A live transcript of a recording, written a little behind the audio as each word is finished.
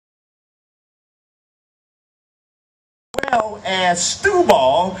well as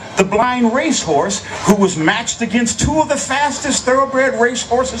Stewball, the blind racehorse, who was matched against two of the fastest thoroughbred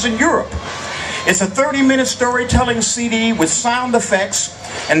racehorses in Europe. It's a 30-minute storytelling CD with sound effects.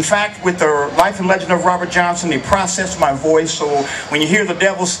 In fact, with the life and legend of Robert Johnson, they processed my voice, so when you hear the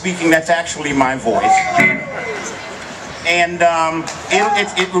devil speaking, that's actually my voice. And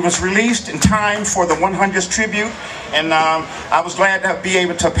it was released in time for the 100th tribute, and I was glad to be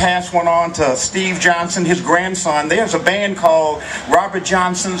able to pass one on to Steve Johnson, his grandson. There's a band called Robert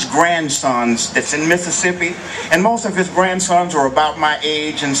Johnson's Grandsons that's in Mississippi, and most of his grandsons are about my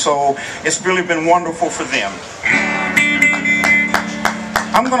age, and so it's really been wonderful for them.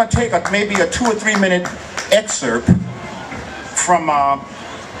 I'm going to take maybe a 2 or 3 minute excerpt from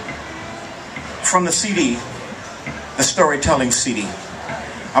the CD, the storytelling CD.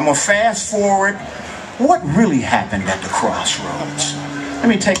 I'm going to fast forward. What really happened at the crossroads? Let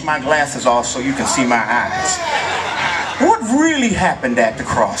me take my glasses off so you can see my eyes. What really happened at the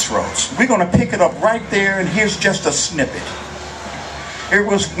crossroads? We're going to pick it up right there, and here's just a snippet. It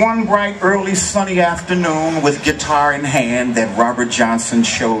was one bright early sunny afternoon with guitar in hand that Robert Johnson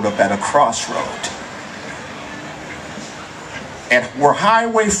showed up at a crossroad. Where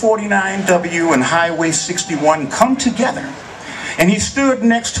Highway 49W and Highway 61 come together, and he stood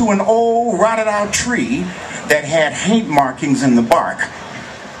next to an old rotted out tree that had haint markings in the bark.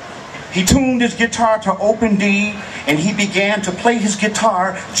 He tuned his guitar to open D, and he began to play his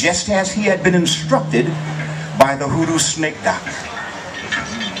guitar just as he had been instructed by the Hoodoo Snake Doctor.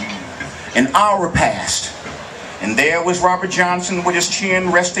 An hour passed, and there was Robert Johnson with his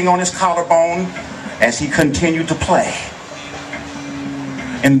chin resting on his collarbone as he continued to play.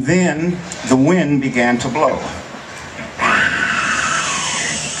 And then the wind began to blow.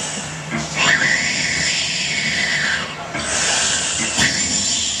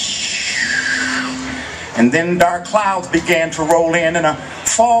 And then dark clouds began to roll in, and a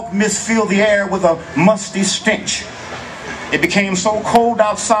fog mist filled the air with a musty stench. It became so cold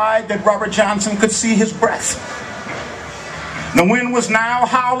outside that Robert Johnson could see his breath. The wind was now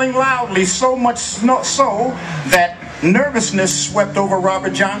howling loudly, so much so that nervousness swept over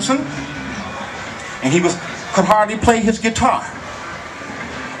Robert Johnson, and he could hardly play his guitar.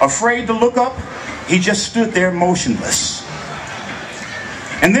 Afraid to look up, he just stood there motionless.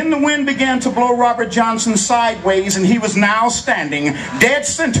 And then the wind began to blow Robert Johnson sideways, and he was now standing dead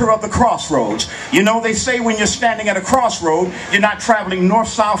center of the crossroads. You know, they say when you're standing at a crossroad, you're not traveling north,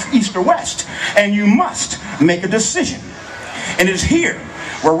 south, east, or west, and you must make a decision. And it's here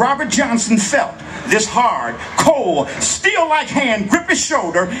where Robert Johnson felt this hard, cold, steel-like hand grip his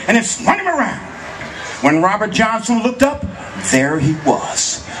shoulder, and it spun him around. When Robert Johnson looked up, there he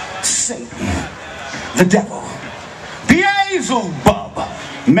was, Satan, the devil, Beelzebub,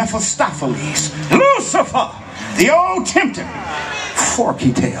 Mephistopheles, Lucifer, the old tempter,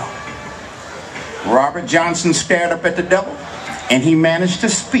 Forky Tail. Robert Johnson stared up at the devil, and he managed to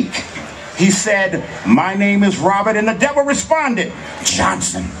speak. He said, "My name is Robert," and the devil responded,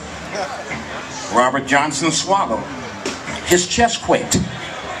 "Johnson." Robert Johnson swallowed. His chest quaked,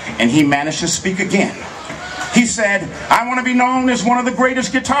 and he managed to speak again. He said, "I want to be known as one of the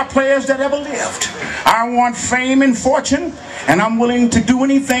greatest guitar players that ever lived. I want fame and fortune, and I'm willing to do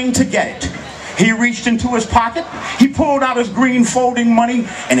anything to get it." He reached into his pocket, he pulled out his green folding money,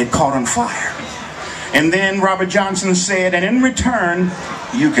 and it caught on fire. And then Robert Johnson said, "And in return,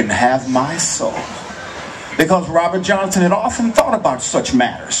 you can have my soul." Because Robert Johnson had often thought about such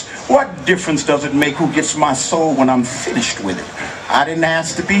matters. What difference does it make who gets my soul when I'm finished with it? I didn't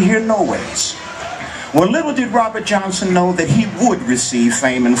ask to be here no ways. Well, little did Robert Johnson know that he would receive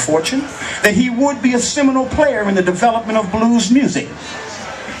fame and fortune, that he would be a seminal player in the development of blues music.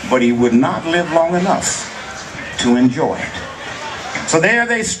 But he would not live long enough to enjoy it. So there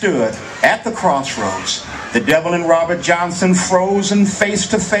they stood at the crossroads. The devil and Robert Johnson frozen face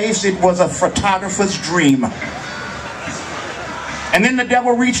to face. It was a photographer's dream. And then the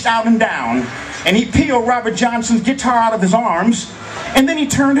devil reached out and down, and he peeled Robert Johnson's guitar out of his arms, and then he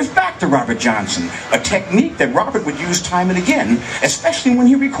turned his back to Robert Johnson, a technique that Robert would use time and again, especially when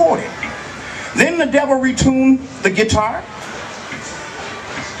he recorded. Then the devil retuned the guitar.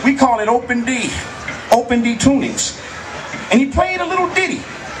 We call it open D tunings. And he played a little ditty.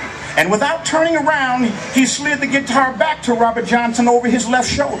 And without turning around, he slid the guitar back to Robert Johnson over his left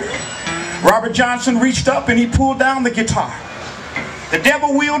shoulder. Robert Johnson reached up and he pulled down the guitar. The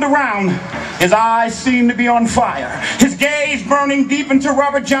devil wheeled around. His eyes seemed to be on fire, his gaze burning deep into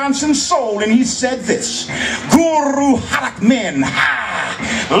Robert Johnson's soul, and he said this: "Guru Harak Min Ha,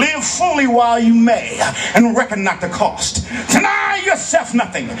 Live fully while you may, and reckon not the cost. Deny yourself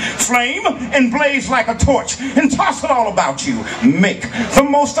nothing. Flame and blaze like a torch, and toss it all about you. Make the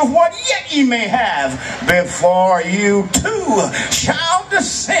most of what yet ye may have, before you too shall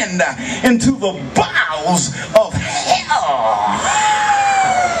descend into the bowels of hell.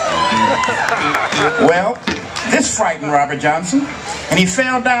 Well, this frightened Robert Johnson, and he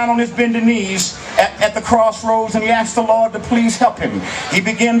fell down on his bending knees at the crossroads, and he asked the Lord to please help him. He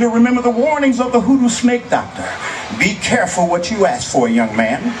began to remember the warnings of the hoodoo snake doctor. Be careful what you ask for, young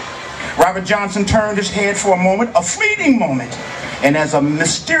man. Robert Johnson turned his head for a moment, a fleeting moment, and as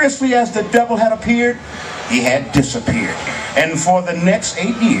mysteriously as the devil had appeared, he had disappeared. And for the next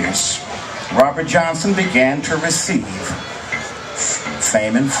 8 years, Robert Johnson began to receive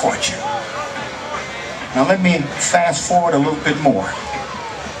fame and fortune. Now let me fast forward a little bit more.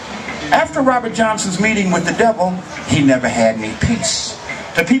 After Robert Johnson's meeting with the devil, he never had any peace.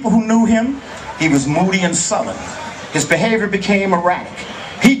 To people who knew him, he was moody and sullen. His behavior became erratic.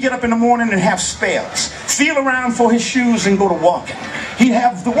 He'd get up in the morning and have spells, feel around for his shoes and go to walking. He'd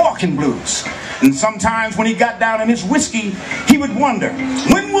have the walking blues. And sometimes when he got down in his whiskey, he would wonder,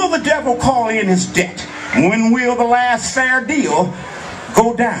 when will the devil call in his debt? When will the last fair deal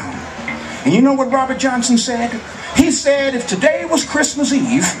go down? And you know what Robert Johnson said? He said if today was Christmas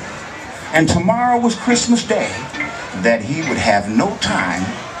Eve and tomorrow was Christmas Day, that he would have no time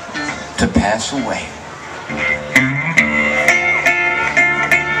to pass away.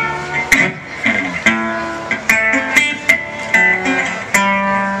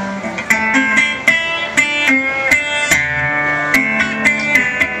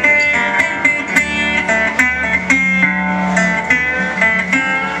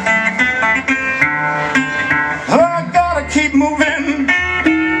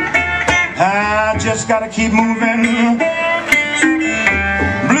 Gotta keep moving.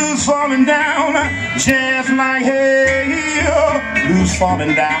 Blues falling down just like hell. Blues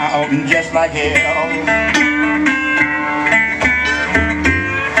falling down just like hell.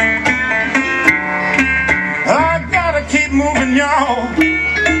 I gotta keep moving, y'all.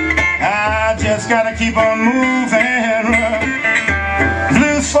 I just gotta keep on moving.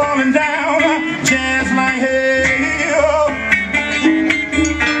 Blues falling down just like hell.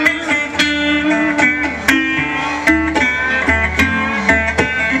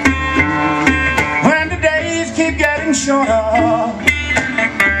 Shorter. I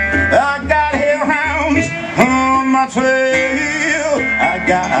got hellhounds on my trail. I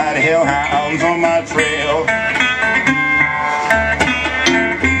got hellhounds on my trail.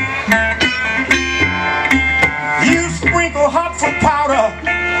 You sprinkle hot foot powder.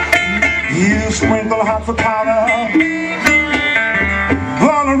 You sprinkle hot foot powder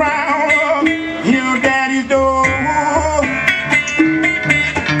all around your daddy's door.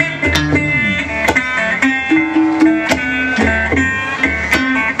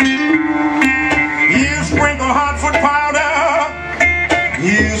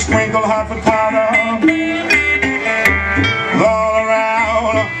 Sprinkle hot foot powder all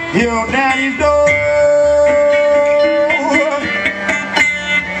around your daddy's door.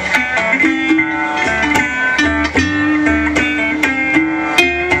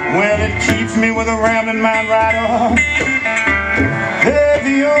 Well, it keeps me with a rambling mind rider.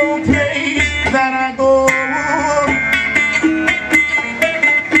 Every old place that I go.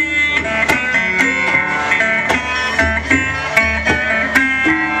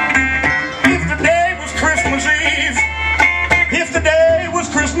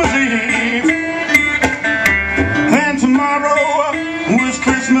 And tomorrow was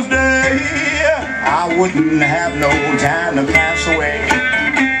Christmas Day, I wouldn't have no time to pass away.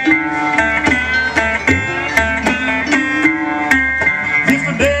 If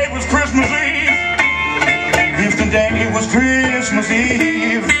the day was Christmas Eve, if the day was Christmas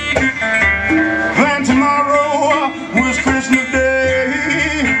Eve, and tomorrow was Christmas Day.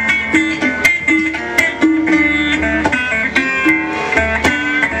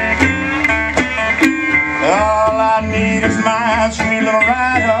 My sweet little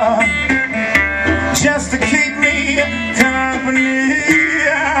rider, just to keep me company.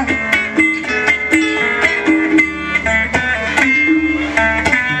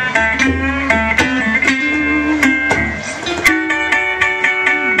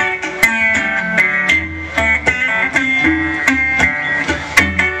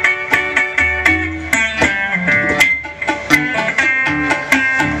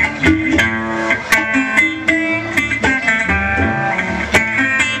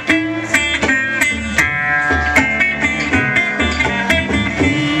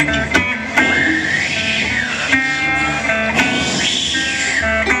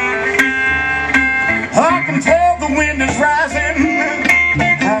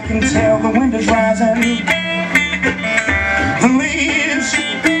 can tell the wind is rising, the leaves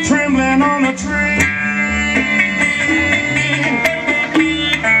trembling on the tree.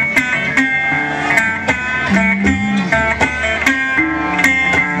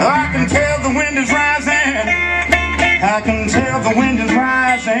 I can tell the wind is rising, I can tell the wind is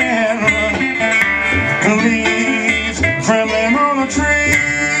rising.